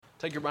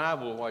Take your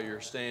Bible while you're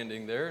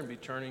standing there and be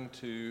turning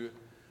to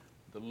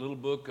the little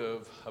book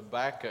of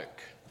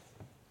Habakkuk.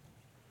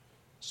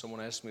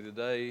 Someone asked me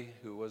today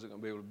who wasn't going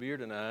to be able to be here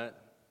tonight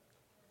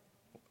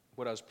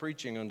what I was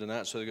preaching on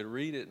tonight so they could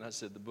read it, and I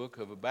said the book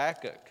of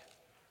Habakkuk.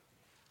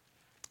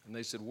 And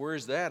they said,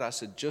 "Where's that?" I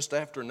said, "Just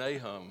after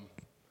Nahum."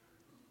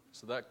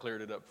 So that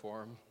cleared it up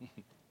for them.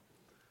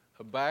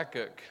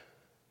 Habakkuk.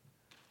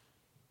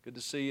 Good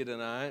to see you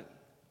tonight.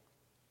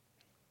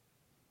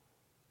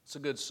 It's a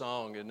good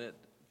song, isn't it?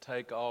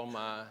 Take all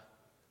my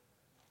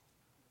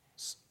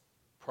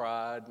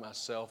pride, my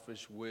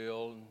selfish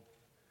will.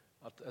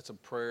 That's a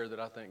prayer that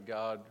I think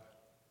God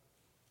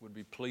would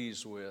be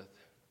pleased with.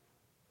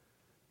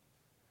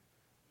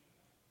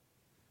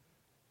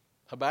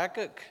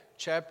 Habakkuk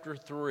chapter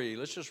 3.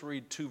 Let's just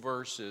read 2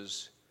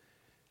 verses,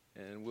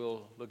 and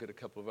we'll look at a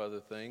couple of other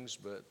things.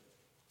 But it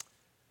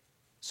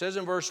says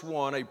in verse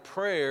 1, a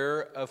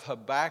prayer of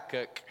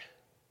Habakkuk,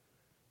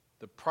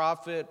 the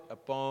prophet,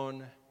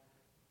 upon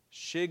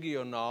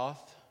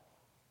Shigionoth,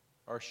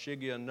 or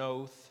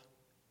Shigionoth.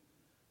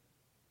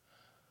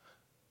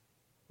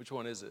 Which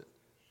one is it?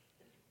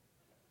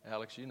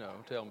 Alex, you know,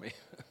 tell me.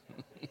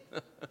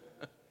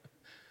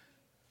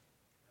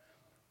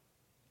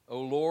 O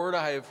Lord,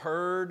 I have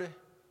heard,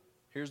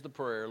 here's the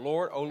prayer.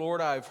 O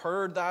Lord, I have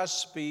heard thy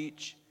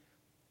speech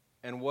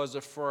and was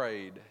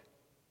afraid.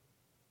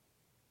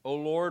 O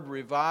Lord,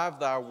 revive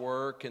thy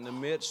work in the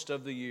midst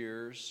of the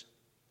years.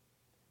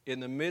 In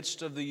the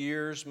midst of the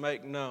years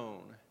make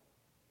known.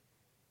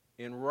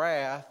 In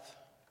wrath,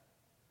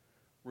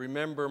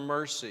 remember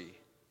mercy.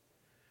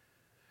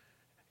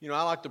 You know,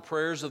 I like the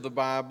prayers of the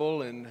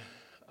Bible, and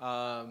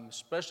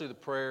especially the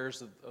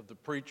prayers of the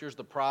preachers,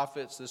 the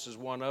prophets. This is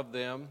one of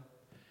them.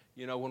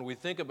 You know, when I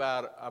think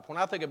about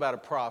a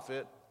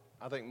prophet,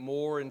 I think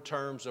more in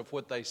terms of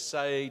what they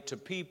say to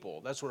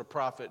people. That's what a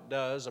prophet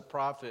does. A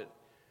prophet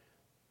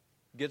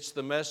gets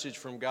the message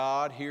from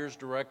God, hears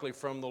directly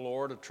from the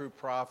Lord, a true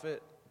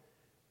prophet,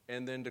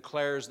 and then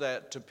declares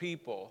that to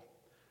people.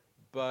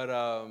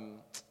 But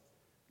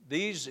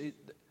this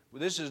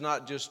is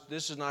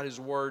not his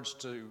words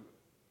to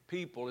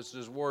people. It's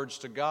his words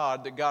to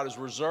God that God has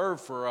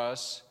reserved for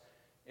us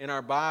in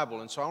our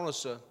Bible. And so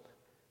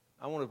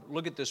I want to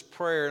look at this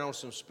prayer, and I want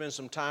to spend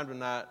some time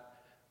tonight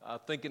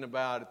thinking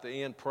about at the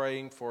end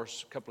praying for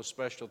a couple of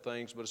special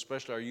things, but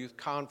especially our youth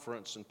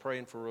conference and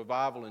praying for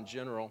revival in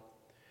general.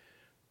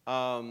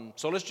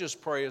 So let's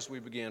just pray as we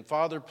begin.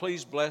 Father,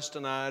 please bless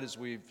tonight as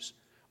we've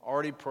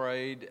already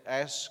prayed.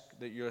 Ask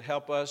that you'll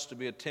help us to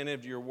be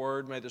attentive to your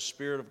word. May the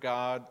Spirit of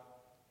God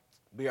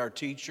be our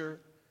teacher.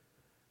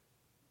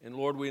 And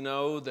Lord, we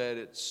know that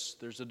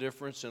there's a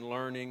difference in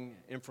learning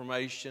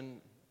information,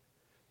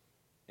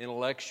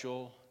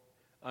 intellectual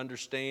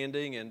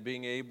understanding, and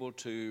being able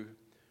to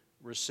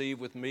receive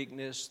with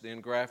meekness the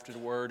engrafted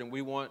word. And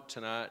we want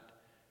tonight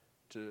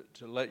to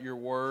let your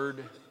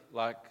word,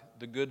 like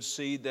the good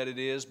seed that it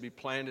is, be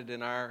planted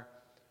in our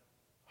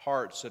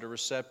hearts that are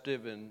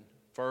receptive and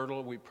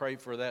fertile. We pray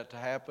for that to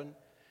happen,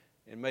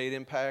 and may it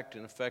impact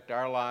and affect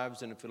our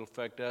lives, and if it'll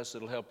affect us,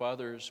 it'll help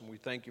others. And we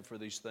thank you for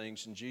these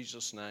things in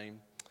Jesus'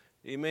 name.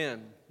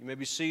 Amen. You may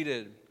be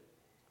seated.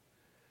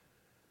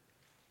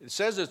 It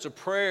says it's a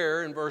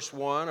prayer in verse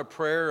 1, a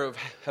prayer of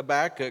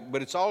Habakkuk,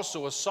 but it's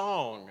also a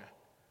song.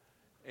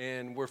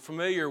 And we're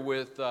familiar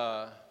with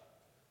the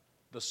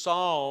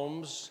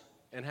Psalms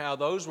and how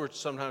those were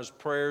sometimes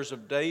prayers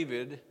of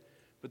David,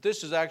 but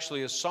this is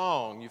actually a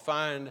song. You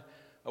find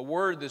a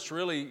word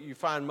you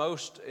find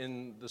most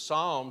in the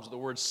Psalms, the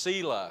word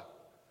Selah,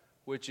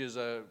 which is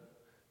a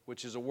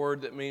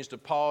word that means to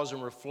pause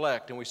and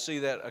reflect. And we see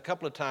that a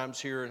couple of times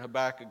here in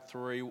Habakkuk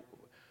 3.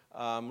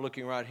 I'm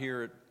looking right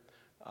here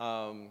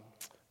at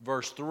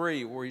verse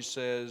 3 where he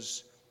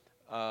says,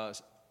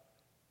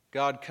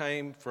 God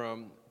came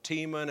from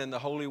Teman and the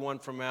Holy One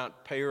from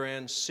Mount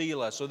Paran,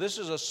 Selah. So this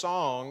is a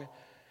song,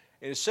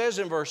 and it says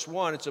in verse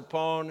 1, it's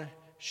upon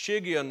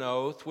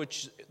Shigionoth,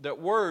 which that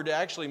word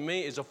actually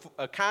means is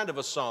a kind of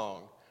a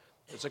song.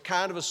 It's a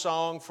kind of a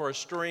song for a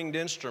stringed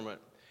instrument,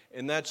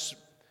 and that's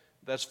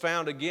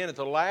found again at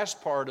the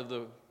last part of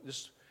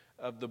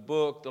the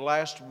book, the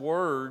last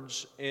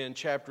words in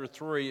chapter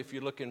 3. If you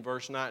look in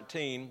verse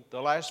 19,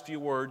 the last few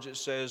words, it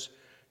says,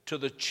 "To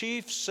the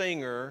chief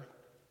singer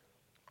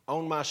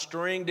on my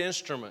stringed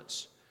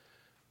instruments."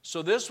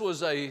 So this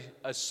was a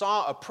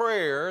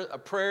prayer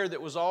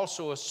that was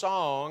also a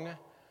song.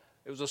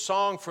 It was a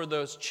song for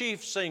the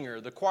chief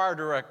singer, the choir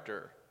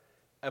director,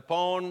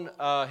 upon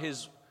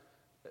his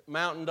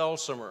mountain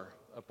dulcimer,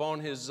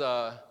 upon his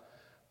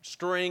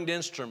stringed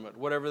instrument,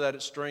 whatever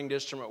that stringed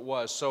instrument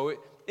was.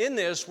 So in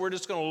this, we're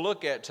just going to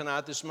look at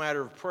tonight this matter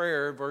of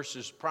prayer,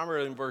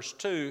 primarily in verse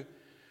 2.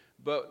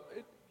 But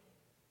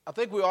I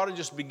think we ought to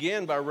just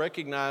begin by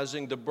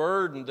recognizing the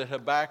burden that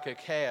Habakkuk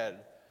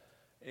had.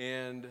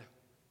 And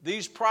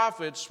these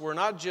prophets were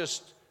not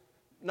just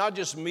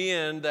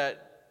men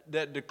that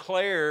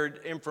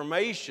declared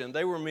information.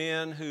 They were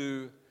men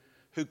who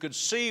could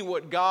see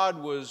what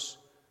God was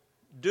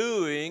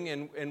doing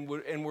and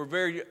were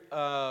very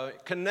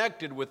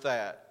connected with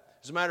that.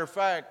 As a matter of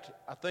fact,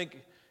 I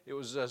think it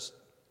was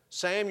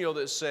Samuel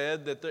that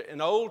said that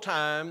in old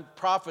time,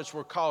 prophets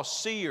were called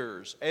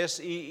seers,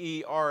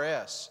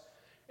 S-E-E-R-S.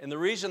 And the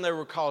reason they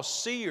were called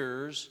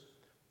seers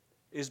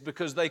is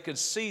because they could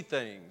see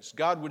things.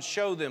 God would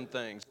show them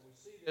things.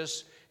 We see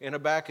this in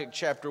Habakkuk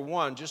chapter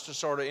 1, just to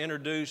sort of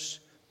introduce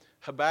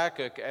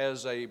Habakkuk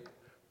as a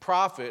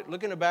prophet.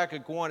 Look in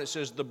Habakkuk 1, it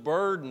says, the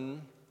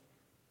burden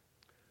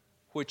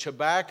which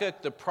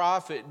Habakkuk the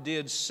prophet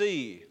did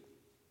see.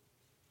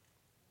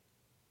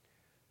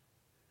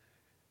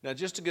 Now,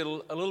 just to get a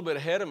little bit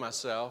ahead of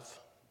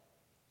myself,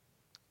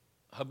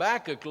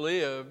 Habakkuk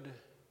lived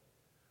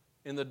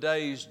in the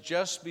days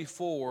just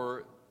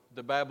before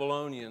the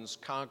Babylonians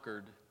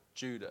conquered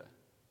Judah.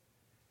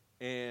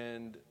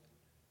 And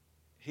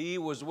he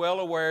was well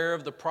aware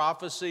of the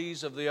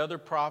prophecies of the other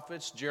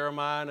prophets,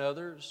 Jeremiah and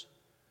others,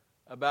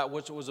 about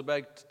what was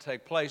about to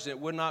take place. And it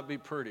would not be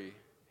pretty.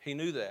 He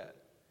knew that.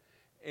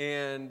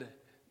 And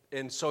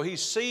so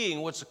he's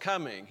seeing what's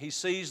coming. He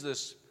sees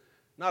this,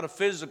 not a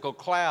physical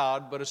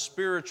cloud, but a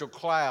spiritual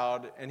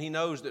cloud, and he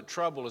knows that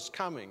trouble is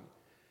coming.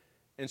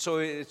 And so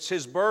it's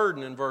his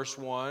burden in verse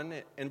 1.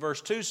 And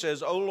verse 2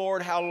 says, O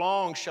Lord, how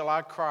long shall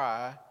I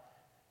cry,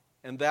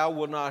 and thou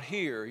wilt not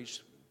hear?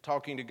 He's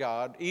talking to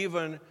God.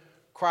 Even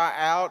cry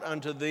out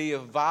unto thee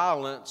of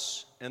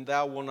violence, and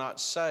thou wilt not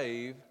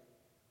save.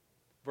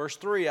 Verse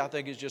 3, I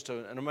think, is just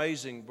an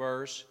amazing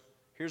verse.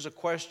 Here's a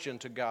question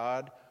to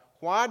God.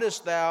 Why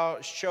dost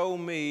thou show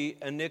me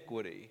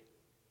iniquity,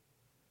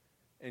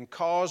 and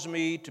cause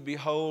me to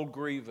behold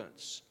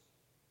grievance?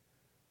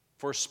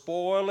 For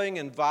spoiling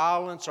and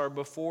violence are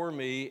before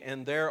me,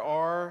 and there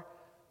are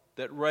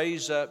that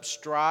raise up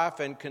strife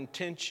and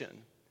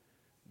contention.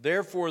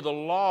 Therefore the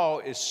law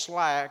is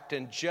slacked,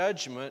 and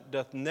judgment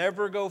doth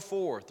never go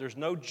forth. There's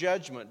no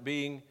judgment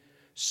being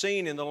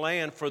seen in the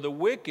land. For the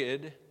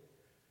wicked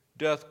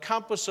doth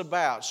compass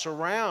about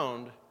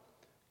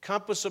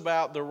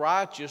the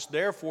righteous.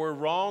 Therefore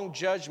wrong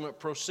judgment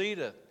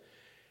proceedeth.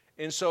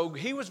 And so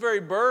he was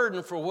very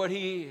burdened for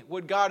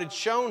what God had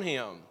shown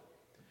him.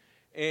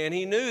 And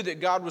he knew that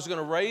God was going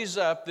to raise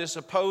up this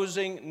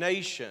opposing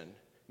nation.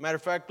 Matter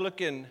of fact, look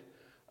in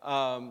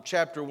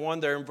chapter 1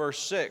 there in verse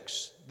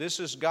 6. This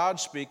is God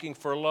speaking.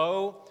 For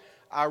lo,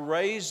 I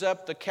raise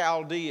up the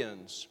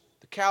Chaldeans.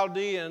 The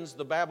Chaldeans,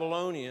 the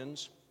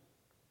Babylonians,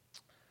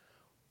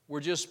 were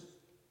just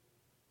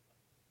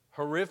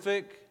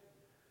horrific,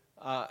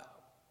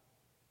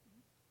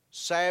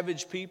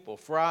 savage people.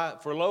 For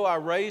lo, I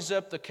raise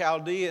up the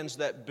Chaldeans,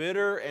 that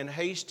bitter and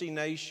hasty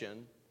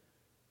nation,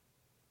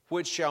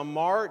 which shall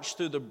march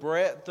through the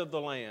breadth of the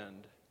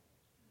land,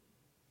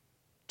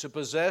 to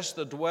possess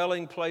the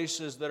dwelling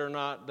places that are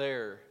not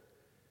there.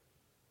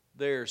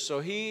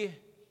 So he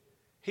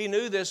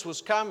knew this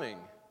was coming.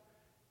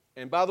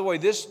 And by the way,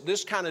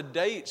 this kind of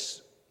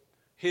dates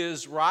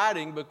his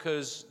writing,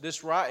 because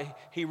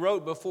he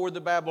wrote before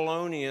the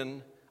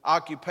Babylonian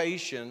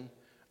occupation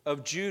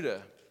of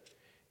Judah.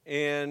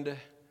 And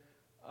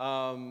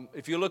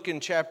if you look in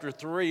chapter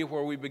 3,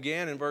 where we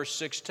began in verse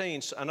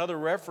 16, another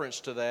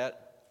reference to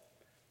that,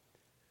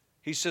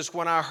 he says,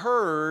 when I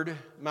heard,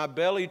 my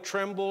belly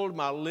trembled,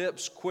 my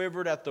lips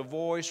quivered at the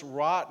voice,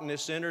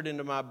 rottenness entered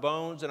into my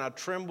bones, and I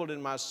trembled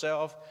in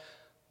myself,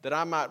 that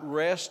I might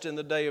rest in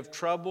the day of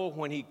trouble.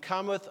 When he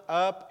cometh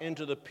up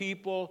into the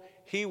people,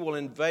 he will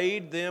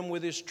invade them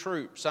with his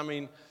troops. I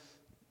mean,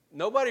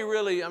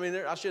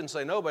 I shouldn't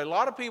say nobody. A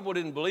lot of people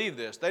didn't believe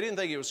this. They didn't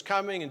think it was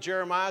coming. In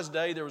Jeremiah's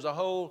day, there was a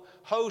whole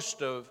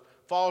host of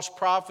false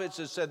prophets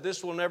that said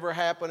this will never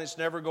happen, it's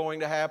never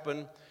going to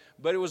happen.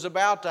 But it was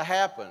about to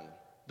happen.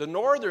 The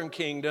northern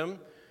kingdom,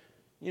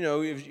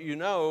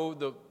 Israel,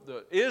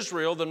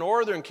 the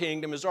northern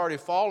kingdom has already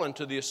fallen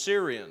to the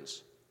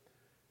Assyrians.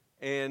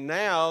 And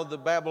now the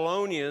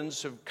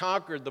Babylonians have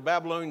conquered, the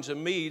Babylonians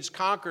and Medes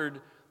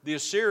conquered the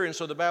Assyrians,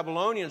 so the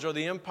Babylonians are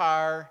the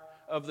empire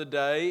of the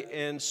day.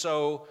 And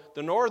so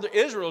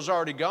Israel's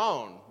already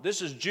gone.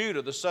 This is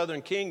Judah, the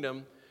southern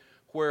kingdom,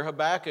 where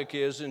Habakkuk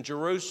is in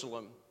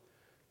Jerusalem.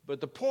 But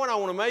the point I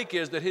want to make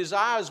is that his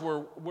eyes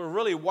were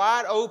really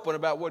wide open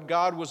about what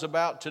God was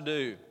about to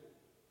do.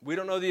 We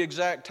don't know the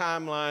exact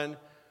timeline,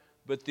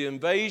 but the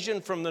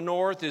invasion from the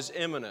north is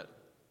imminent.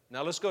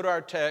 Now let's go to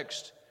our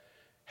text,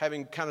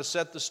 having kind of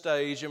set the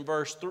stage. In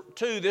verse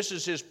 2, this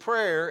is his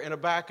prayer in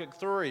Habakkuk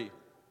 3.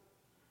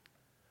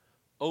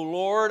 O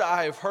Lord,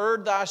 I have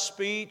heard thy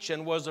speech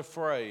and was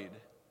afraid.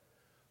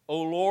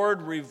 O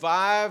Lord,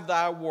 revive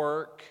thy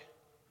work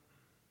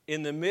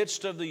in the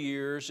midst of the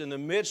years. In the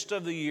midst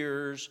of the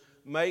years,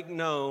 make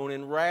known.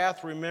 In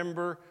wrath,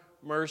 remember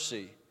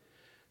mercy.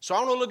 So I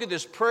want to look at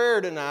this prayer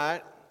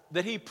tonight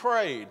that he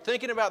prayed,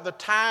 thinking about the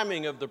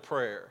timing of the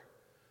prayer.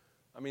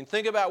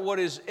 Think about what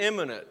is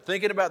imminent,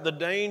 thinking about the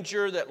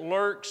danger that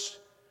lurks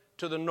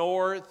to the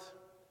north,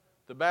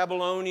 the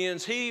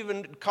Babylonians. He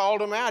even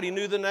called them out. He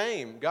knew the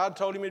name. God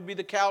told him it'd be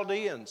the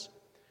Chaldeans.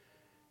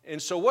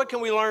 And so what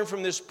can we learn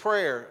from this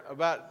prayer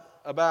about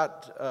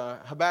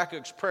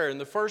Habakkuk's prayer?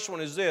 And the first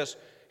one is this: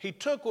 he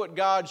took what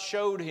God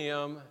showed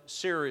him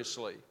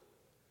seriously.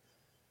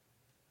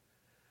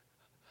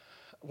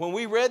 when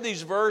we read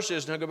these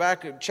verses, now go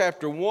back to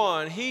chapter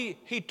 1,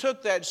 he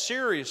took that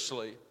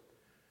seriously.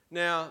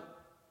 Now,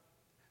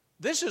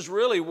 this is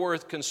really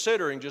worth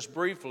considering just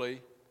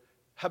briefly.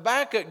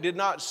 Habakkuk did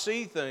not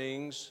see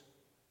things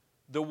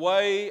the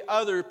way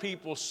other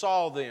people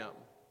saw them.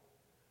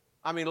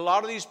 I mean, a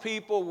lot of these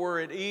people were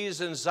at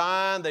ease in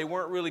Zion. They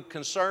weren't really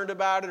concerned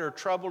about it or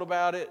troubled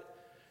about it.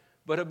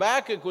 But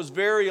Habakkuk was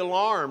very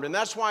alarmed, and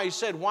that's why he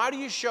said, why do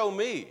you show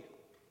me?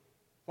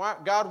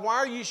 God, why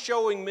are you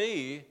showing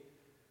me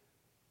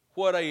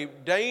what a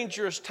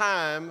dangerous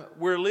time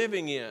we're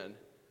living in?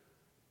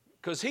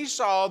 Because he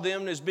saw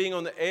them as being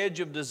on the edge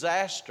of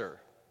disaster.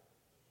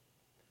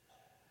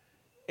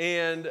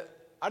 And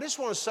I just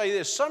want to say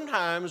this.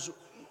 Sometimes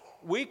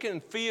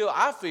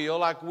I feel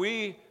like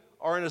we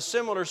are in a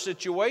similar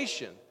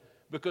situation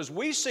because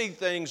we see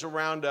things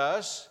around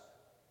us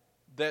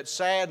that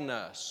sadden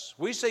us.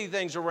 We see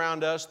things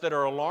around us that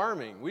are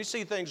alarming. We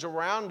see things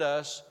around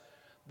us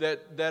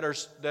that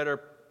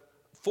are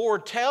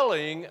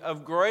foretelling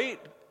of great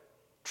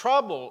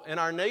trouble in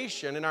our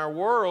nation, in our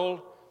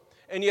world,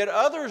 and yet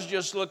others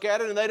just look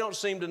at it and they don't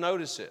seem to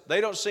notice it. They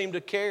don't seem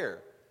to care.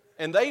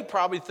 And they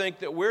probably think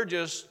that we're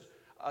just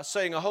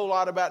saying a whole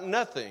lot about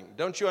nothing.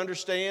 Don't you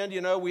understand?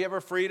 We have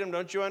our freedom.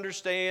 Don't you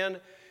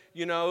understand?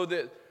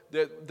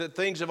 That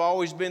things have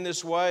always been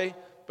this way.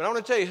 But I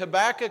want to tell you,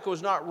 Habakkuk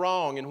was not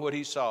wrong in what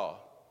he saw.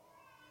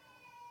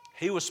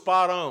 He was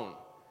spot on.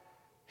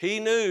 He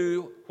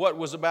knew what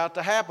was about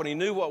to happen. He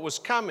knew what was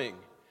coming.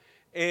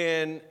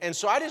 And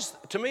so I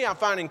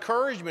find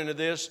encouragement in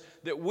this,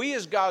 that we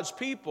as God's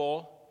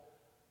people,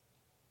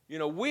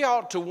 we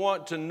ought to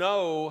want to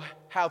know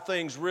how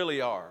things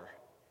really are.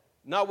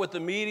 Not what the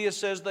media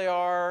says they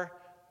are,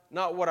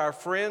 not what our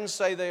friends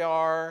say they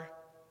are.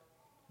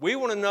 We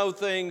want to know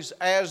things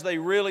as they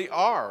really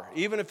are,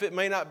 even if it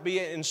may not be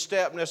in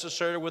step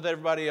necessarily with what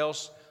everybody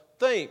else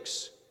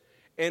thinks.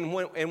 And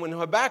when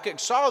Habakkuk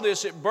saw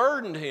this, it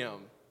burdened him.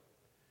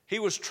 He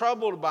was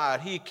troubled by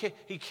it.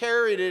 He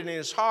carried it in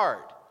his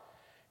heart.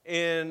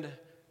 And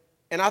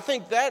I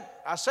think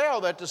I say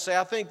all that to say,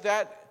 I think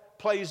that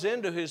plays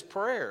into his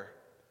prayer.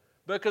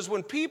 Because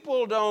when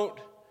people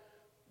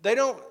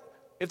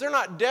if they're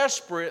not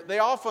desperate, they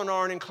often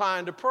aren't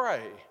inclined to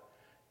pray.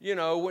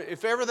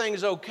 If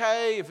everything's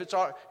okay,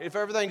 if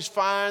everything's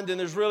fine, then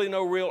there's really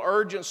no real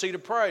urgency to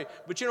pray.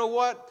 But you know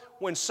what?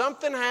 When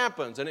something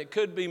happens, and it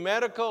could be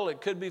medical, it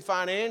could be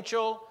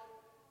financial,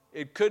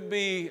 it could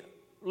be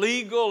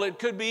legal, it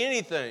could be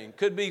anything, it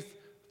could be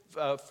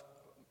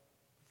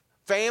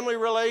family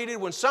related.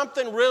 When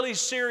something really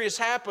serious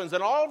happens,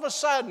 then all of a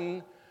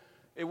sudden,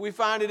 we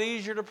find it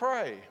easier to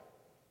pray.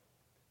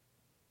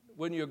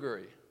 Wouldn't you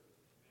agree?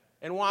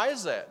 And why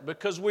is that?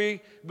 Because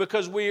we're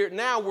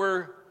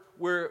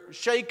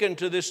shaken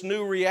to this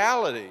new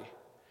reality.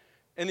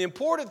 And the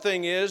important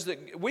thing is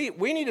that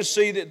we need to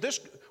see that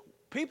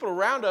people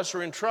around us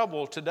are in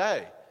trouble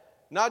today.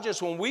 Not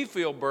just when we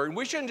feel burdened.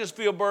 We shouldn't just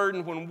feel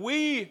burdened when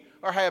we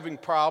are having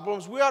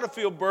problems. We ought to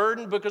feel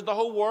burdened because the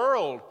whole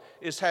world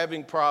is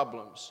having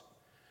problems.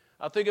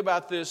 I think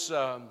about this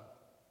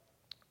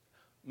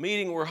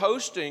meeting we're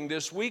hosting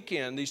this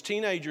weekend. These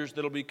teenagers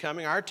that'll be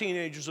coming, our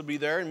teenagers will be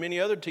there, and many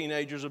other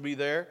teenagers will be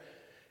there.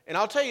 And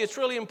I'll tell you, it's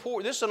really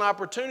important. This is an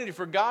opportunity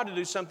for God to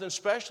do something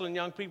special in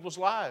young people's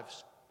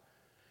lives.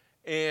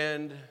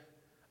 And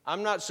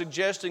I'm not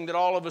suggesting that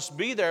all of us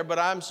be there, but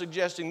I'm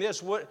suggesting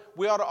this.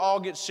 We ought to all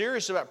get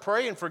serious about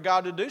praying for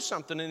God to do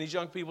something in these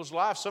young people's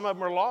lives. Some of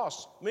them are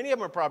lost. Many of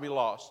them are probably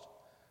lost.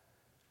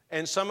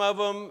 And some of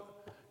them,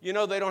 they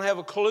don't have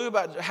a clue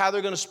about how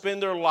they're going to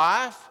spend their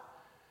life.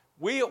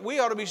 We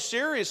ought to be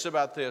serious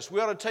about this. We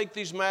ought to take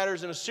these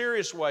matters in a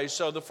serious way.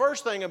 So the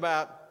first thing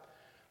about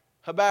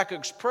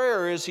Habakkuk's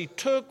prayer is he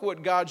took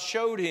what God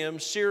showed him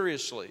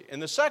seriously.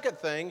 And the second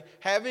thing,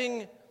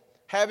 having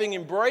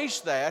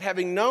embraced that,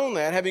 having known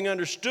that, having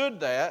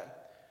understood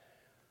that,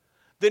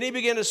 then he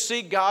began to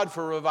seek God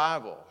for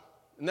revival.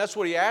 And that's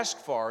what he asked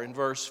for in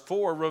verse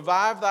 4,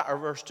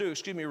 verse 2,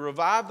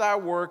 revive thy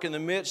work in the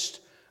midst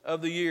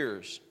of the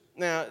years.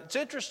 Now, it's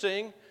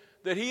interesting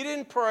that he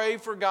didn't pray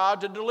for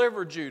God to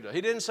deliver Judah. He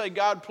didn't say,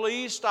 God,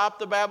 please stop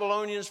the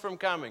Babylonians from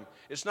coming.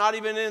 It's not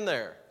even in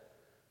there.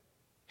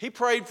 He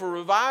prayed for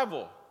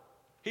revival.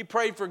 He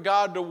prayed for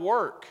God to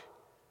work.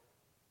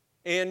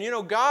 And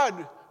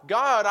God,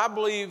 I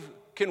believe,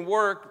 can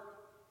work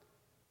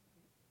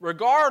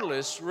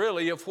regardless,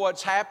 really, of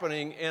what's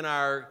happening in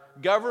our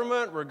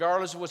government,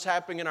 regardless of what's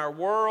happening in our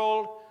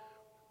world,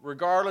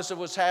 regardless of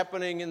what's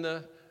happening in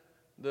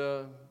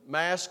the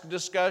mask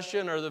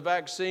discussion or the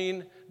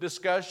vaccine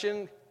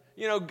discussion.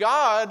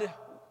 God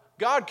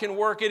can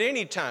work at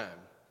any time.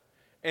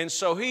 And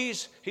so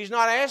he's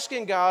not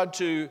asking God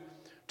to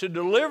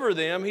deliver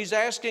them. He's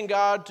asking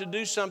God to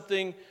do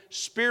something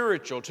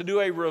spiritual, to do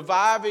a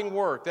reviving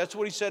work. That's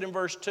what he said in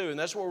verse 2, and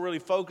that's what we're really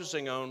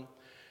focusing on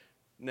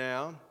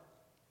now.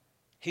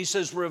 He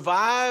says,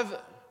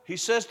 he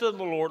says to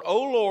the Lord,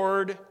 O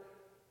Lord,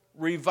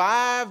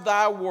 revive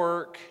thy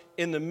work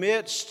in the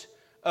midst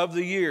of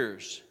the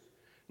years.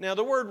 Now,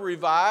 the word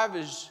revive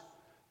is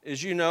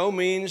as you know,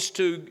 means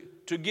to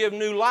give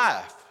new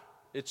life.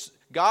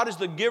 God is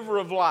the giver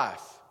of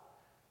life.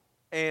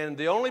 And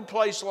the only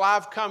place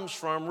life comes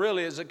from,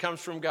 really, is it comes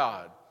from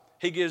God.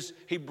 He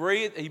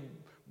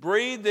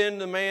breathed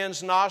into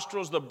man's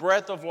nostrils the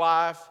breath of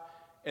life,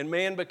 and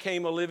man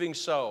became a living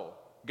soul.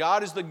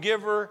 God is the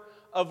giver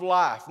of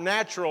life,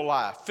 natural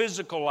life,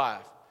 physical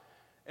life.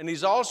 And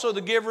He's also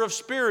the giver of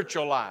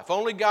spiritual life.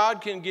 Only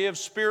God can give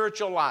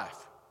spiritual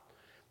life.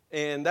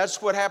 And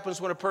that's what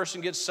happens when a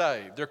person gets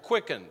saved. They're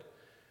quickened.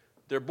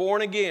 They're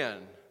born again.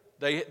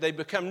 They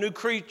become new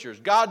creatures.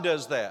 God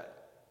does that.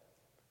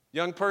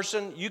 Young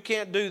person, you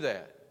can't do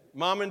that.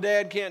 Mom and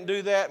dad can't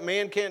do that.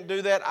 Man can't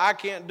do that. I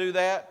can't do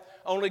that.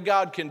 Only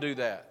God can do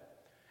that.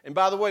 And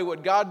by the way,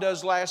 what God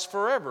does lasts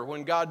forever.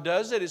 When God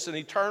does it, it's an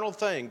eternal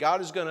thing.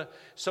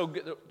 So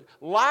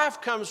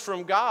life comes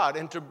from God,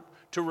 and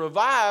to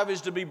revive is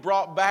to be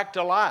brought back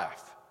to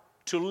life,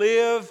 to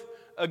live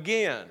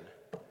again.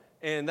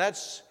 And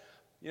that's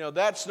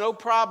no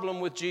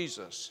problem with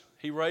Jesus.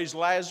 He raised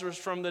Lazarus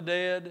from the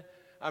dead.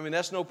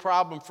 That's no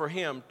problem for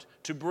Him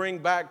to bring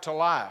back to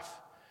life.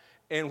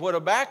 And what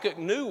Habakkuk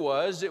knew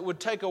was it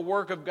would take a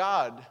work of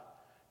God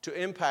to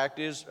impact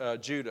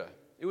Judah.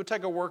 It would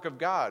take a work of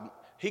God.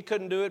 He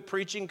couldn't do it.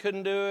 Preaching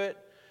couldn't do it.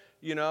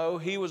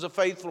 He was a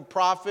faithful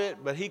prophet,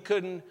 but he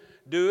couldn't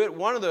do it.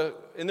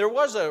 There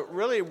was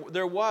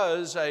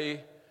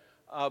a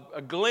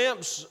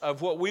glimpse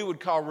of what we would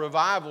call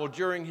revival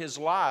during his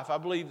life. I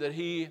believe that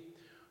he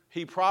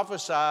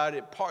prophesied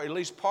at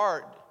least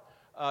part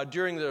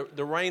during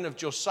the reign of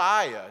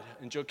Josiah,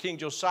 and King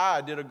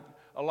Josiah did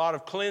a lot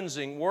of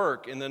cleansing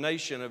work in the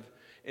nation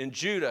in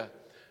Judah.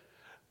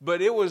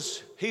 But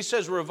he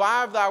says,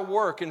 revive thy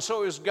work. And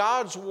so it was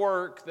God's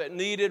work that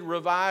needed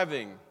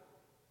reviving.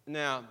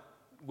 Now,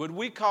 would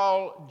we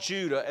call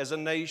Judah as a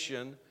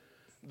nation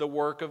the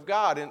work of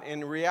God? And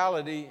in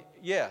reality,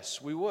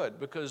 yes, we would,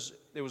 because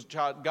it was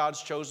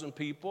God's chosen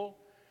people.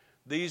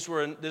 This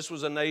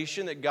was a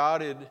nation that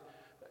God had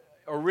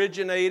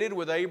originated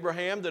with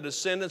Abraham, the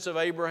descendants of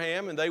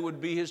Abraham, and they would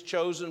be His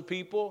chosen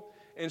people.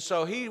 And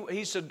so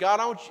he said,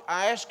 God,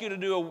 I ask you to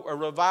do a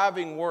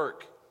reviving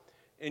work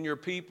in your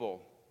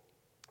people.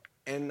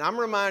 And I'm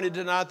reminded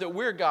tonight that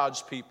we're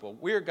God's people.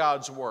 We're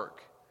God's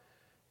work.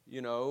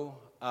 We're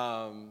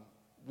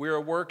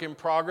a work in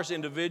progress.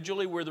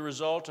 Individually, we're the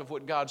result of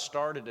what God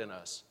started in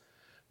us.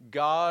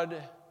 God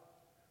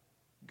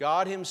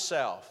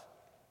Himself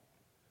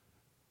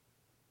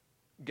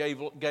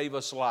gave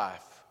us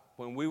life.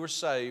 When we were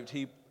saved,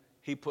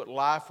 He put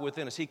life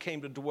within us. He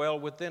came to dwell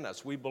within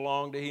us. We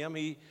belong to Him.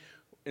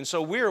 And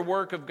so we're a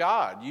work of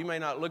God. You may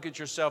not look at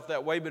yourself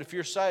that way, but if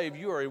you're saved,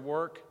 you are a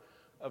work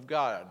of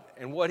God.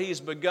 And what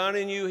He's begun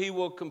in you, He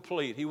will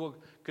complete. He will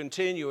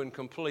continue and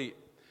complete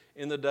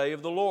in the day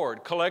of the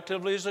Lord.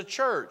 Collectively as a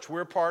church,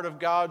 we're part of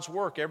God's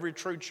work. Every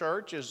true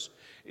church is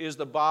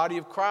the body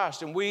of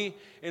Christ. And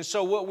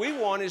so what we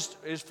want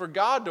is for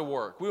God to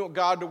work. We want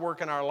God to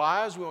work in our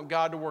lives. We want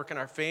God to work in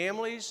our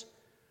families.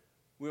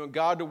 We want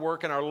God to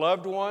work in our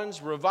loved ones.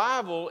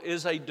 Revival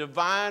is a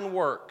divine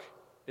work.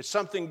 It's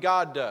something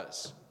God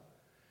does.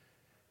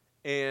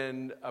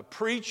 And a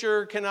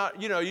preacher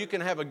cannot, you can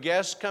have a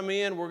guest come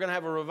in. We're going to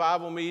have a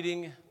revival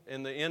meeting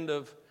in the end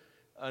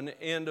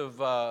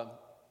of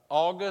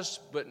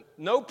August, but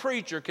no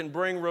preacher can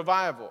bring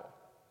revival.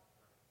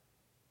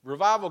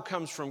 Revival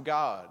comes from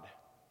God.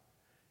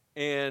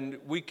 And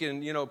we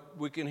can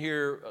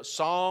hear a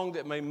song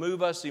that may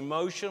move us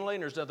emotionally,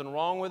 and there's nothing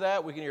wrong with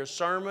that. We can hear a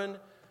sermon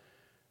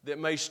that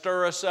may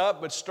stir us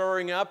up, but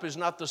stirring up is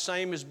not the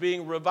same as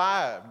being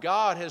revived.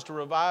 God has to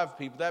revive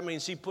people. That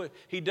means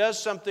He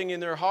does something in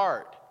their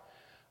heart.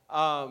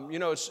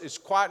 It's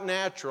quite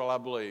natural, I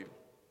believe.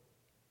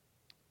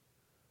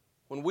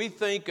 When we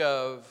think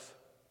of,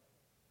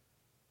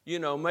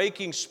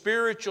 making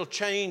spiritual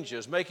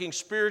changes, making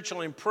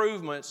spiritual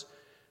improvements,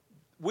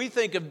 we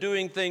think of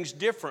doing things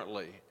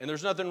differently. And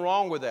there's nothing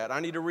wrong with that. I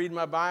need to read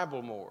my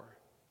Bible more.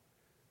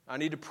 I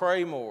need to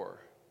pray more.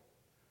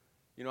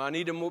 I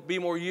need to be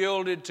more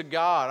yielded to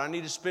God. I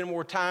need to spend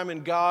more time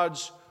in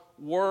God's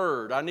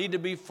Word. I need to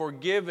be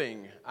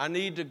forgiving. I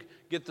need to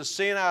get the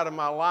sin out of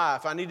my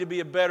life. I need to be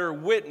a better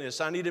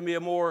witness. I need to be a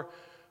more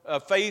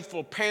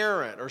faithful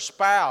parent or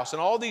spouse.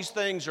 And all these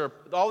things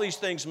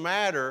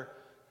matter,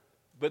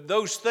 but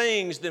those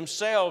things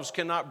themselves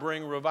cannot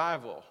bring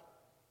revival.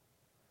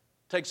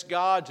 It takes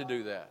God to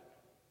do that.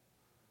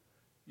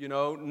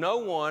 No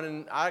one,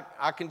 and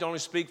I can only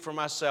speak for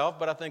myself,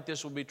 but I think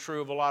this will be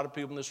true of a lot of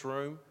people in this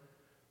room.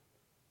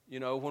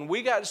 When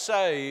we got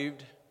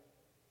saved,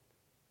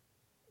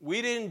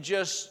 we didn't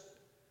just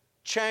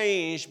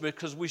change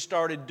because we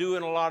started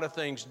doing a lot of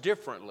things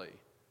differently.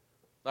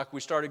 Like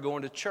we started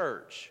going to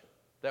church.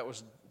 That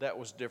was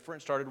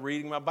different. Started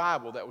reading my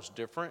Bible. That was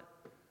different.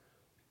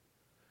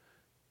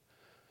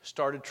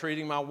 Started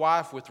treating my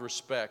wife with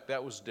respect.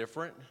 That was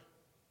different.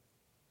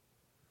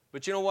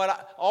 But you know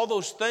what? All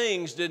those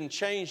things didn't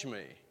change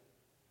me.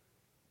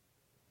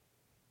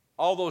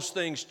 All those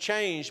things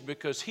changed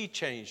because He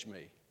changed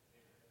me.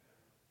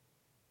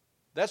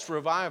 That's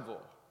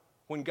revival.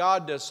 when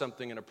God does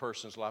something in a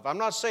person's life. I'm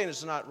not saying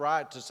it's not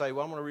right to say,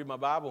 well, I'm going to read my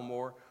Bible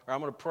more, or I'm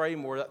going to pray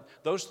more.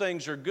 Those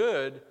things are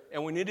good,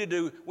 and we need to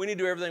do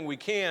everything we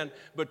can,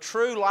 but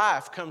true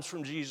life comes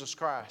from Jesus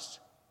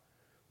Christ.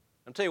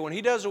 I'll tell you, when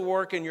He does a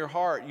work in your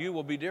heart, you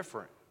will be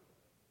different.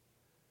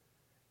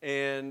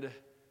 And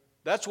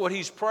that's what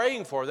he's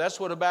praying for. That's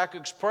what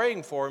Habakkuk's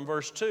praying for in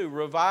verse 2.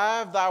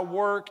 Revive thy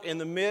work in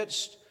the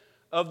midst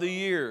of the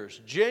years.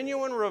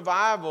 Genuine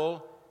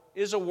revival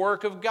is a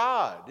work of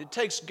God. It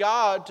takes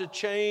God to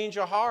change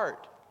a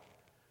heart.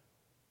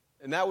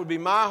 And that would be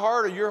my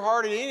heart or your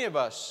heart or any of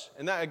us.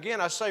 And that, again,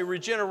 I say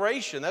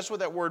regeneration. That's what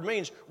that word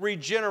means.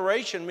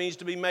 Regeneration means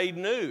to be made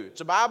new.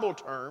 It's a Bible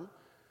term.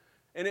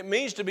 And it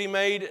means to be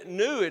made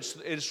new.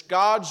 It's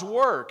God's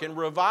work. And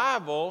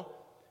revival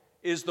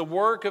is the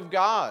work of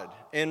God.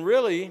 And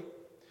really,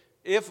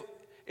 if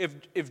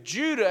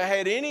Judah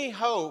had any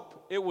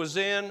hope, it was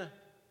in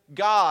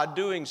God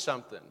doing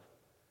something.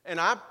 And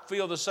I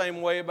feel the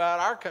same way about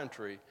our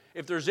country.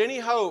 If there's any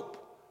hope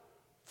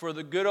for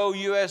the good old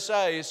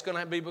USA, it's going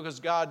to be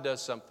because God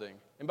does something.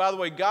 And by the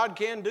way, God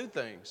can do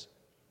things.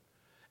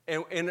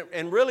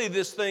 And really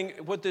this thing,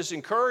 what this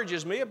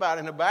encourages me about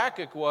in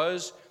Habakkuk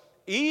was,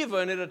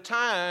 even at a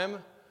time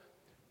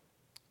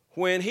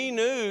when he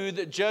knew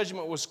that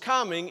judgment was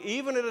coming,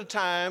 even at a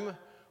time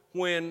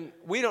when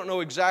we don't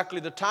know exactly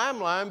the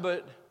timeline,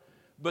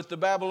 but the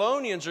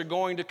Babylonians are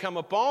going to come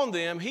upon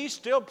them, he's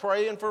still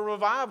praying for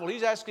revival.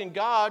 He's asking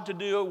God to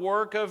do a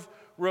work of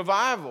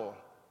revival.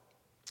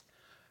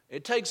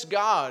 It takes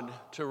God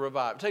to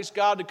revive. It takes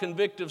God to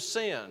convict of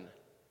sin.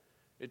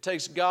 It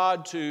takes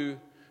God to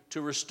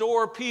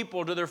restore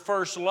people to their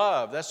first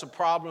love. That's a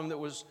problem that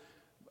was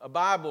a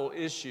Bible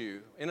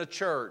issue in a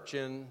church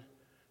in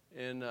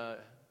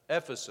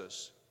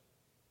Ephesus,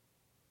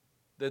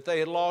 that they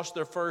had lost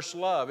their first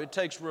love. It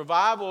takes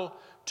revival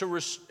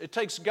it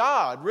takes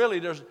God really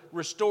to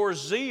restore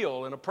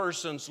zeal in a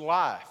person's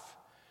life.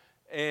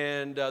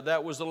 And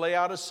that was the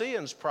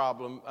Laodiceans'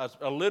 problem,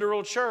 a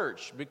literal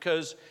church.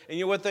 And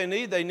you know what they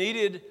need? They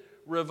needed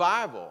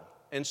revival.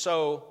 And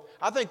so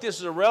I think this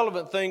is a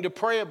relevant thing to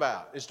pray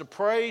about, is to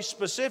pray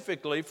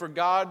specifically for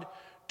God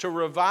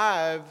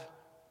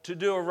to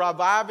do a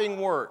reviving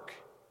work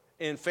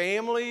in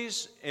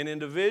families and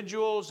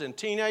individuals and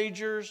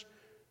teenagers.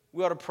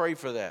 We ought to pray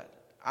for that.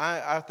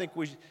 I think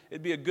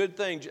it'd be a good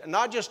thing,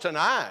 not just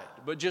tonight,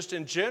 but just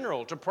in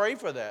general, to pray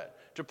for that.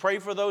 To pray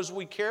for those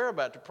we care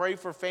about, to pray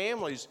for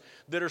families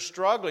that are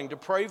struggling, to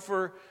pray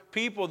for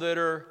people that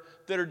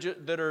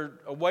are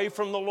away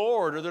from the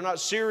Lord, or they're not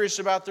serious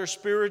about their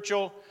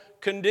spiritual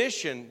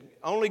condition.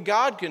 Only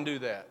God can do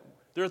that.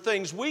 There are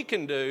things we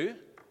can do,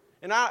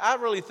 and I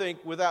really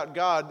think without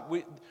God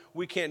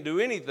we can't do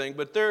anything.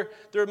 But there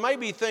may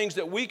be things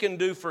that we can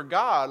do for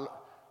God,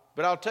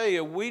 but I'll tell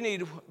you, we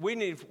need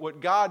what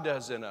God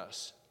does in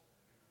us.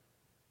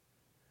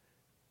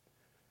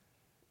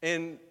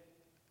 And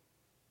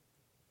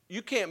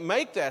you can't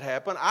make that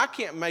happen. I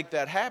can't make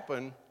that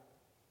happen.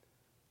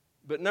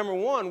 But number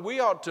one, we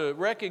ought to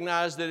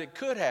recognize that it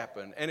could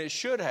happen, and it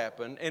should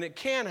happen, and it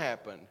can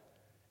happen.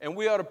 And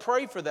we ought to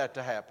pray for that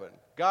to happen.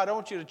 God, I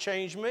want you to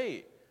change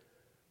me.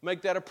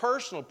 Make that a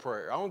personal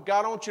prayer.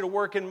 God, I want you to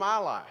work in my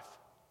life.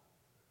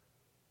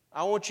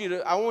 I want you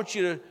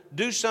to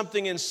do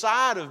something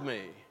inside of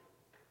me.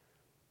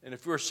 And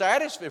if we're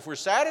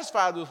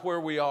satisfied with where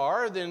we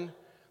are, then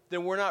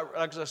we're not,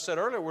 like I said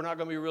earlier, we're not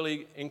going to be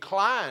really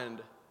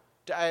inclined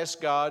to ask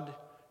God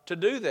to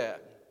do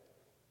that.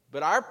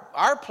 But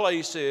our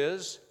place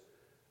is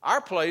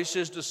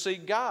to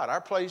seek God.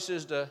 Our place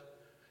is to,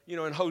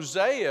 in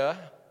Hosea,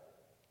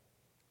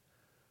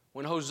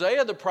 when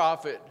Hosea the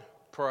prophet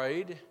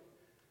prayed,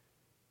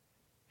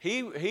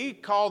 he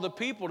called the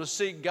people to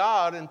seek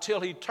God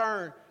until he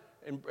turned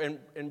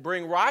and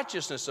bring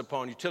righteousness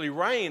upon you. Till he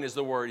rain is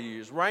the word he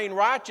used. Rain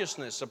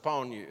righteousness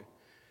upon you.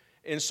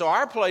 And so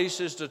our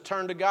place is to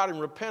turn to God in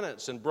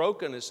repentance and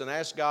brokenness and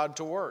ask God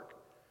to work.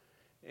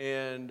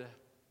 And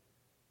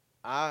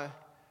I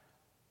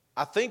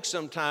think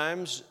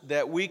sometimes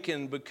that we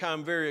can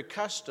become very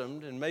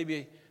accustomed, and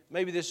maybe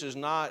this is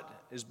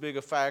not as big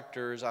a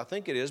factor as I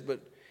think it is, but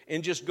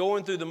in just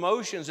going through the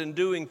motions and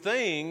doing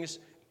things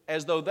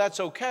as though that's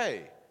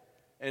okay.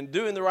 And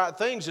doing the right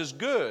things is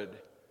good.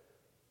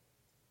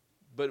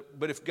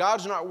 But if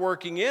God's not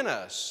working in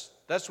us,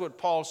 that's what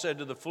Paul said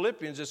to the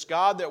Philippians, it's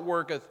God that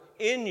worketh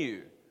in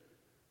you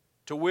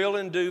to will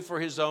and do for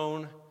his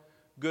own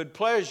good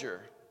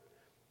pleasure.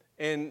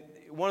 And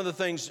one of the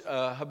things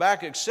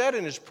Habakkuk said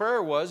in his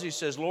prayer was, he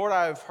says, Lord,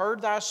 I have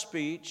heard thy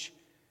speech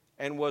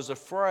and was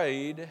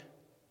afraid.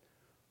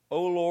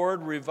 O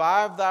Lord,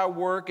 revive thy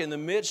work in the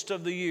midst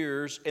of the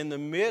years,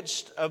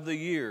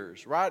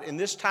 right? In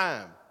this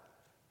time,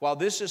 while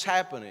this is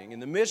happening, in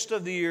the midst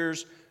of the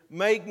years,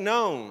 make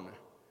known.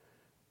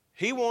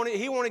 He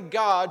wanted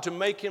God to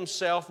make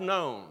himself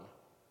known.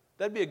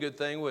 That'd be a good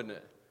thing, wouldn't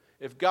it?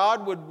 If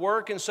God would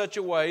work in such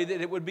a way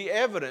that it would be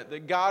evident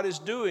that God is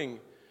doing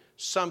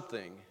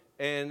something.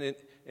 And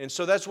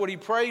so that's what he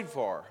prayed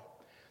for.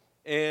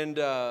 And,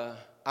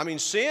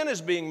 sin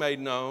is being made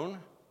known.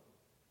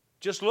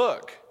 Just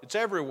look. It's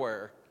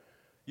everywhere.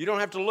 You don't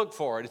have to look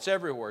for it. It's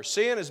everywhere.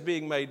 Sin is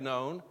being made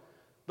known.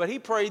 But he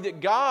prayed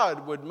that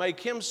God would make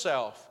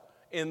himself,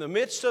 in the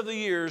midst of the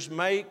years,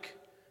 make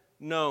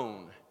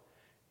known.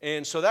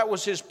 And so that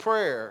was his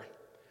prayer.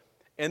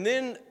 And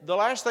then the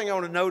last thing I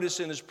want to notice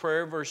in his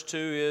prayer, verse 2,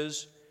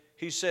 is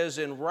he says,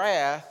 in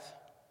wrath,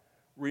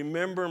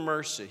 remember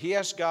mercy. He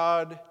asked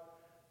God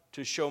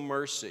to show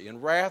mercy.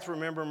 In wrath,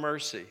 remember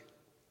mercy.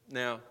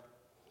 Now,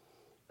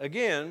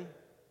 again,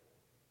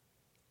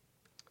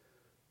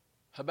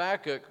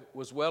 Habakkuk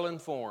was well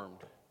informed.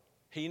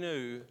 He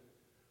knew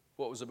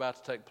what was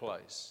about to take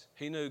place.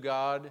 He knew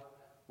God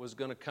was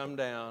going to come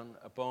down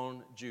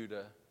upon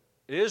Judah.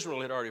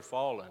 Israel had already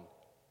fallen.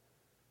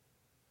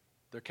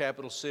 Their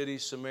capital city,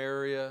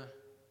 Samaria,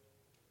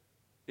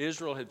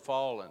 Israel had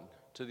fallen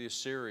to the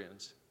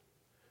Assyrians.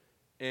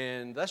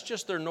 And that's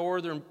just their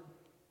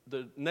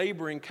the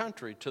neighboring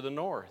country to the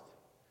north.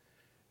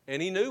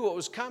 And he knew what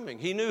was coming.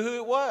 He knew who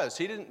it was.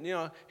 He didn't,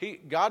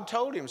 God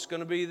told him it's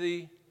going to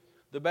be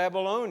the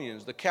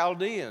Babylonians, the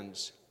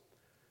Chaldeans.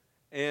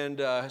 And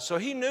so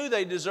he knew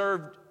they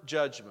deserved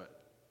judgment.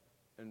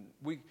 And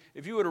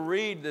if you were to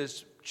read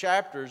these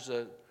chapters,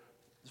 the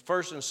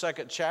first and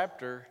second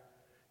chapter,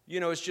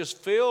 it's just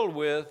filled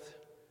with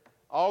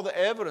all the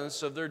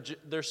evidence of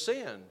their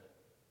sin,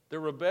 their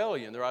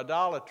rebellion, their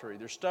idolatry,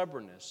 their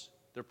stubbornness,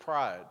 their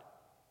pride.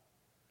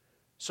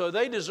 So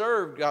they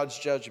deserved God's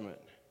judgment.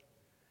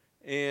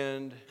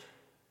 And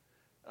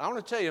I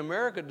want to tell you,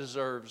 America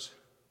deserves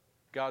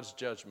God's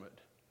judgment.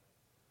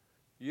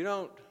 You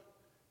don't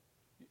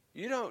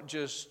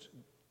just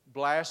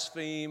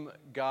blaspheme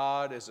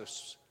God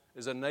as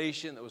a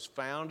nation that was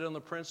founded on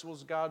the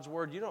principles of God's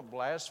word. You don't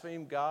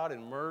blaspheme God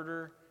and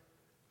murder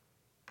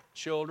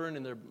children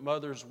in their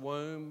mother's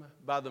womb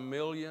by the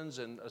millions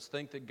and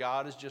think that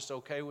God is just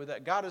okay with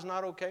that. God is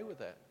not okay with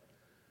that.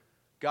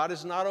 God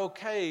is not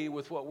okay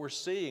with what we're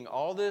seeing.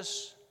 All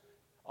this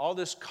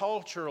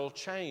cultural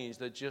change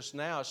that just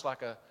now, it's like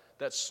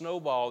that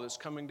snowball that's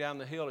coming down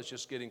the hill. It's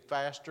just getting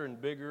faster and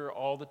bigger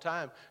all the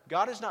time.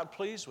 God is not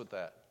pleased with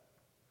that.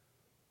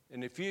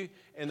 And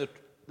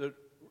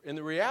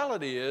the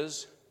reality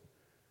is,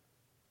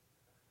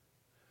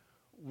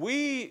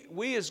 we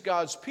as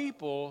God's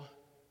people,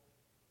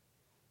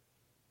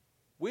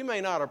 we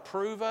may not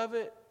approve of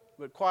it,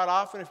 but quite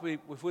often,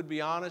 if we'd be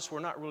honest, we're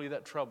not really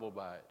that troubled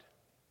by it.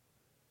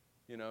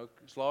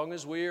 As long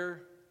as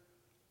we're,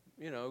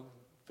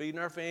 feeding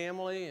our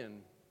family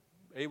and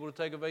able to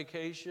take a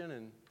vacation,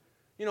 and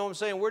you know what I'm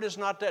saying, we're just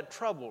not that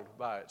troubled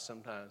by it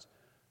sometimes.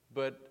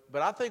 But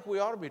I think we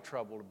ought to be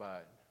troubled by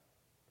it.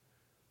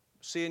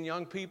 Seeing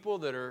young people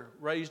that are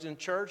raised in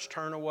church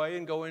turn away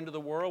and go into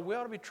the world, we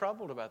ought to be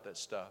troubled about that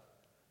stuff.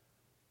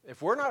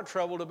 If we're not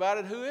troubled about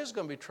it, who is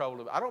going to be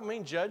troubled about it? I don't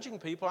mean judging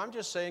people. I'm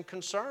just saying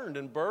concerned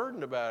and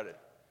burdened about it.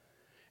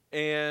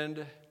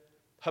 And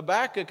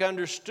Habakkuk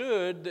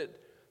understood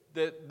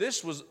that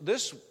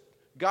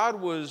God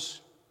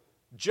was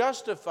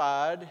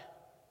justified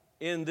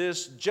in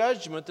this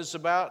judgment that's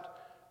about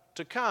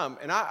to come.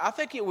 And I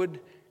think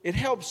it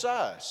helps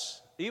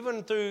us,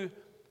 even through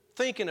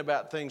thinking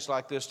about things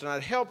like this tonight,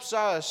 it helps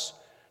us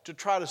to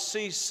try to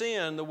see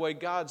sin the way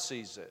God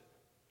sees it.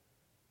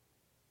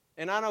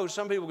 And I know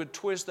some people could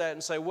twist that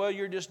and say, well,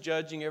 you're just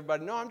judging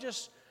everybody. No, I'm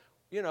just,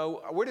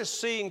 we're just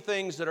seeing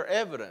things that are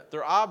evident.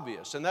 They're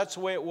obvious. And that's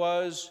the way it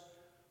was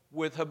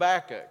with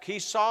Habakkuk. He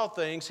saw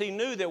things. He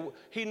knew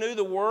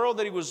the world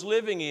that he was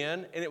living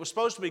in, and it was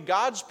supposed to be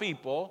God's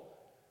people,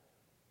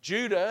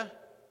 Judah,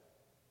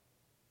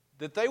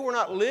 that they were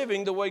not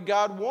living the way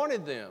God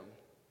wanted them.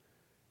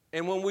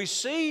 And when we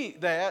see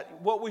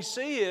that, what we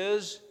see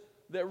is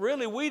that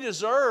really we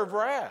deserve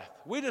wrath.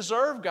 We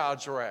deserve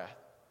God's wrath.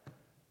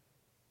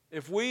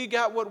 If we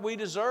got what we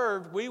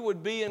deserved, we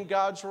would be in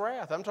God's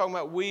wrath. I'm talking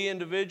about we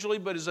individually,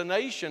 but as a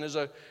nation, as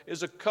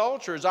a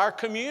culture, as our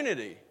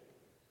community.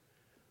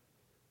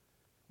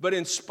 But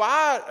in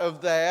spite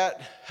of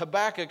that,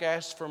 Habakkuk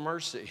asked for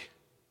mercy.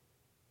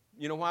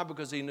 You know why?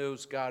 Because he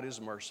knows God is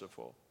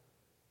merciful.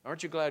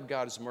 Aren't you glad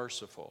God is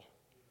merciful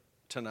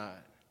tonight?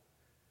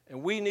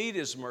 And we need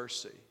His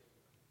mercy.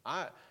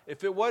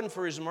 If it wasn't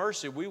for His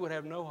mercy, we would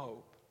have no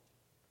hope.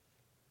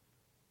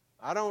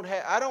 I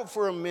don't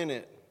for a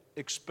minute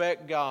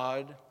expect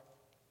God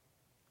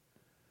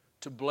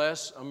to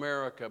bless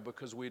America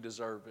because we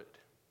deserve it.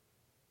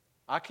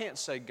 I can't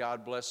say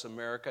God bless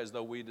America as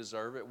though we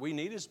deserve it. We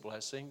need His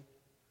blessing.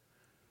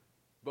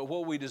 But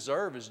what we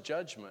deserve is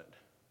judgment.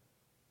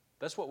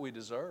 That's what we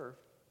deserve.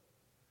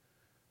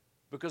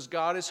 Because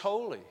God is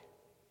holy.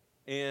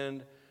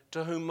 And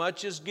to whom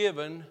much is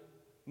given,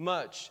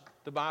 much,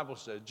 the Bible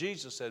said,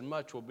 Jesus said,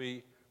 much will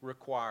be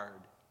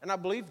required. And I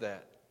believe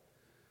that.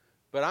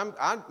 But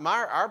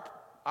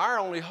our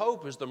only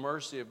hope is the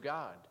mercy of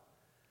God.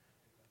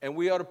 And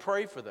we ought to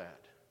pray for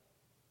that.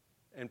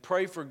 And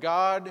pray for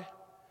God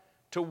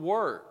to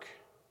work.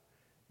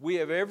 We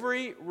have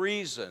every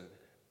reason.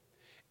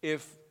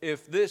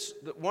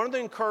 One of the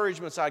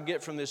encouragements I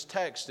get from this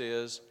text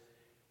is,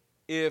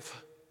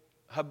 if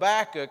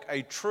Habakkuk,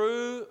 a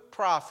true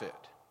prophet,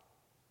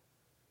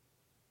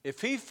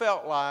 if he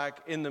felt like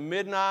in the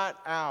midnight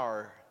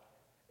hour,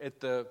 at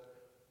the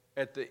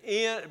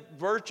end,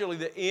 virtually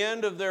the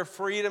end of their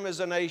freedom as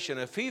a nation,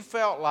 if he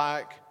felt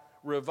like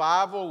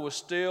revival was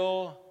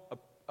still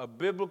a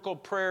biblical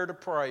prayer to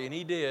pray, and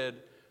he did,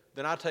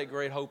 then I take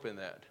great hope in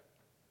that.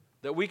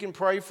 That we can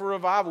pray for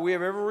revival. We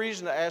have every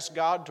reason to ask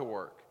God to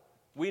work.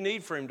 We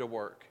need for him to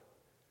work.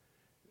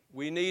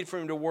 We need for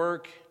him to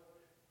work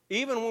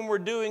even when we're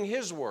doing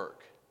his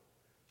work.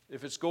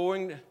 If it's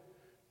going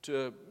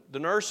to the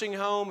nursing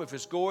home, if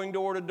it's going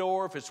door to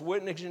door, if it's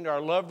witnessing to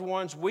our loved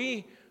ones,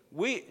 we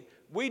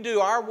do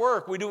our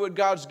work. We do what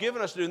God's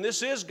given us to do. And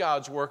this is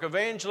God's work.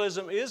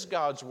 Evangelism is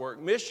God's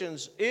work.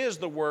 Missions is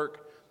the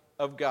work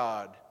of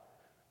God.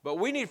 But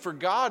we need for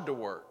God to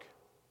work.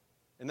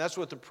 And that's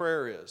what the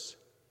prayer is.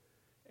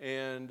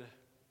 And,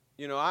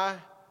 you know, I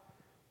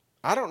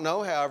don't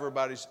know how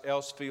everybody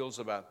else feels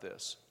about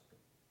this.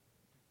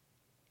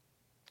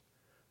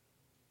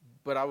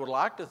 But I would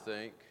like to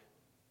think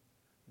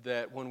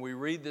that when we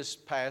read this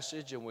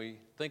passage and we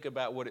think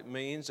about what it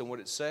means and what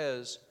it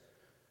says,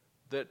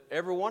 that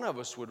every one of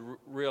us would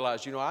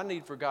realize, you know, I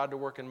need for God to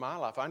work in my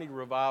life. I need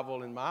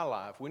revival in my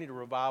life. We need a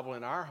revival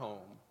in our home.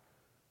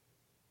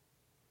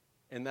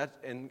 And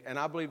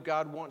I believe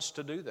God wants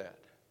to do that.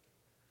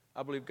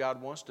 I believe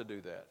God wants to do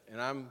that.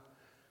 And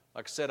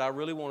like I said, I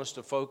really want us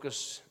to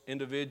focus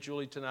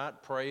individually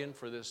tonight, praying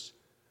for this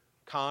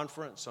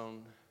conference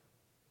on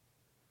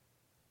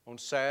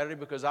Saturday,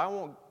 because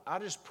I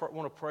just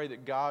want to pray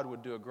that God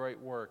would do a great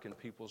work in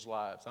people's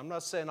lives. I'm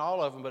not saying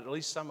all of them, but at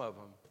least some of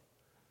them.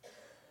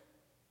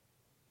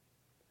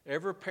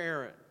 Every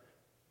parent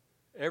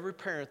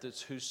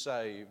who's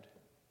saved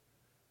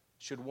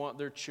should want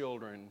their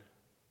children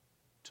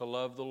to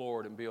love the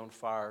Lord and be on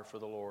fire for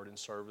the Lord and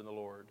serving the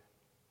Lord.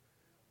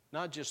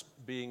 Not just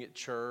being at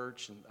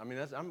church. And I mean,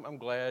 I'm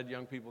glad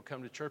young people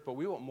come to church, but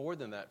we want more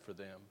than that for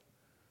them.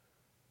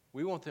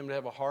 We want them to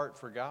have a heart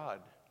for God.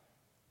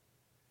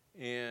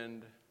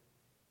 And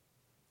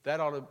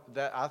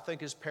I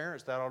think as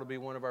parents, that ought to be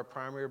one of our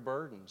primary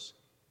burdens,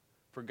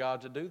 for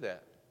God to do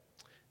that.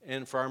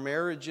 And for our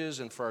marriages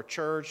and for our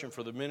church and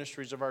for the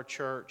ministries of our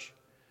church.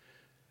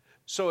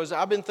 So as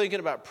I've been thinking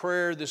about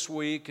prayer this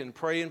week and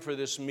praying for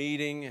this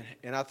meeting,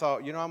 and I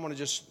thought, you know,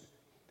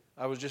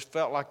 I just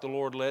felt like the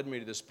Lord led me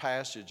to this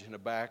passage in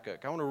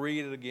Habakkuk. I want to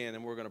read it again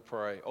and we're going to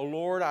pray. O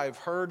Lord, I have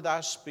heard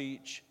thy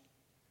speech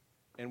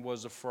and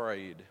was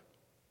afraid.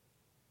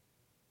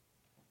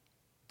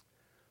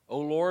 O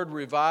Lord,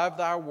 revive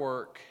thy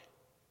work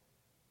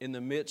in the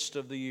midst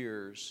of the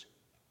years.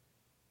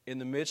 In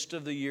the midst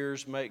of the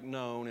years make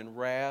known, in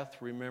wrath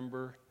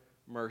remember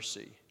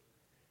mercy.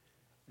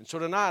 And so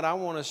tonight I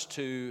want us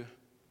to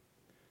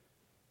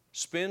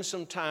spend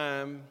some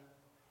time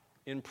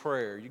in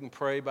prayer. You can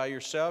pray by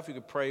yourself. You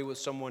can pray with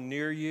someone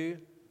near you.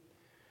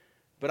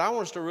 But I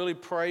want us to really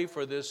pray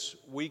for this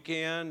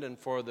weekend and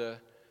for the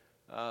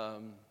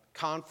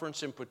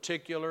conference in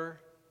particular.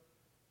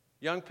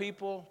 Young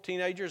people,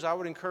 teenagers, I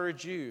would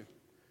encourage you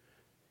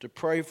to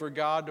pray for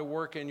God to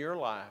work in your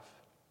life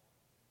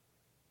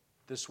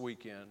this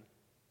weekend.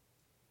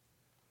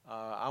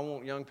 I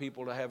want young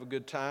people to have a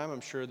good time.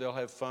 I'm sure they'll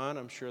have fun.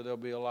 I'm sure there'll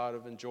be a lot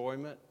of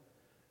enjoyment.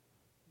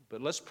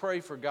 But let's pray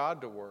for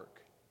God to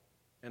work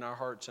in our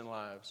hearts and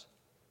lives.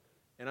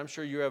 And I'm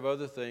sure you have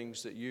other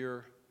things that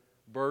you're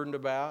burdened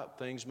about,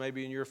 things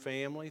maybe in your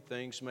family,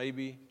 things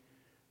maybe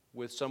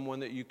with someone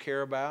that you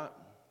care about.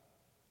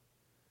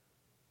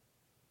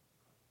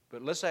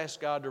 But let's ask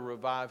God to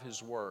revive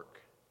his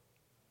work.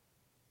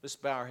 Let's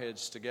bow our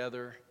heads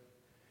together.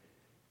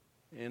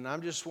 And I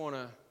just want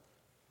to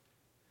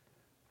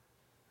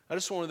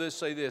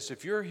say this.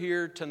 If you're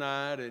here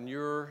tonight and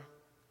you're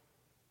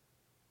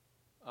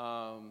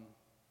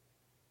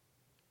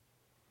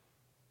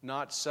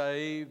not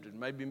saved, and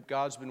maybe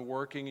God's been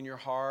working in your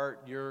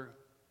heart, you're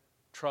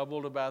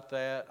troubled about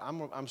that,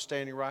 I'm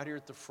standing right here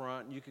at the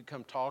front. You can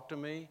come talk to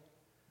me,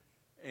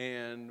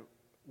 and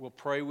we'll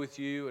pray with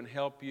you and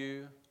help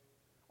you.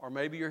 Or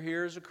maybe you're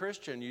here as a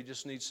Christian. You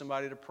just need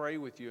somebody to pray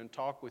with you and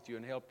talk with you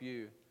and help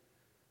you.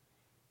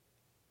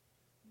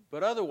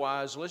 But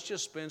otherwise, let's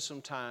just spend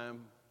some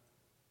time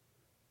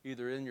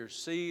either in your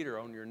seat or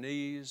on your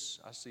knees.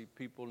 I see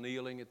people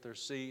kneeling at their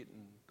seat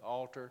and the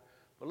altar.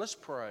 But let's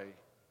pray.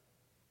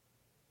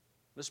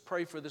 Let's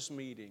pray for this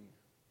meeting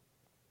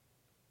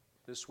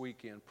this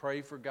weekend.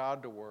 Pray for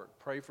God to work.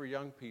 Pray for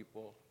young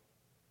people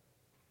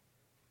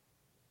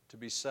to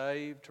be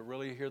saved, to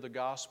really hear the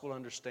gospel,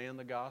 understand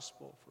the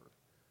gospel, for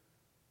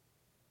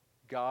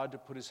God to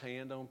put his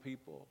hand on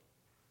people.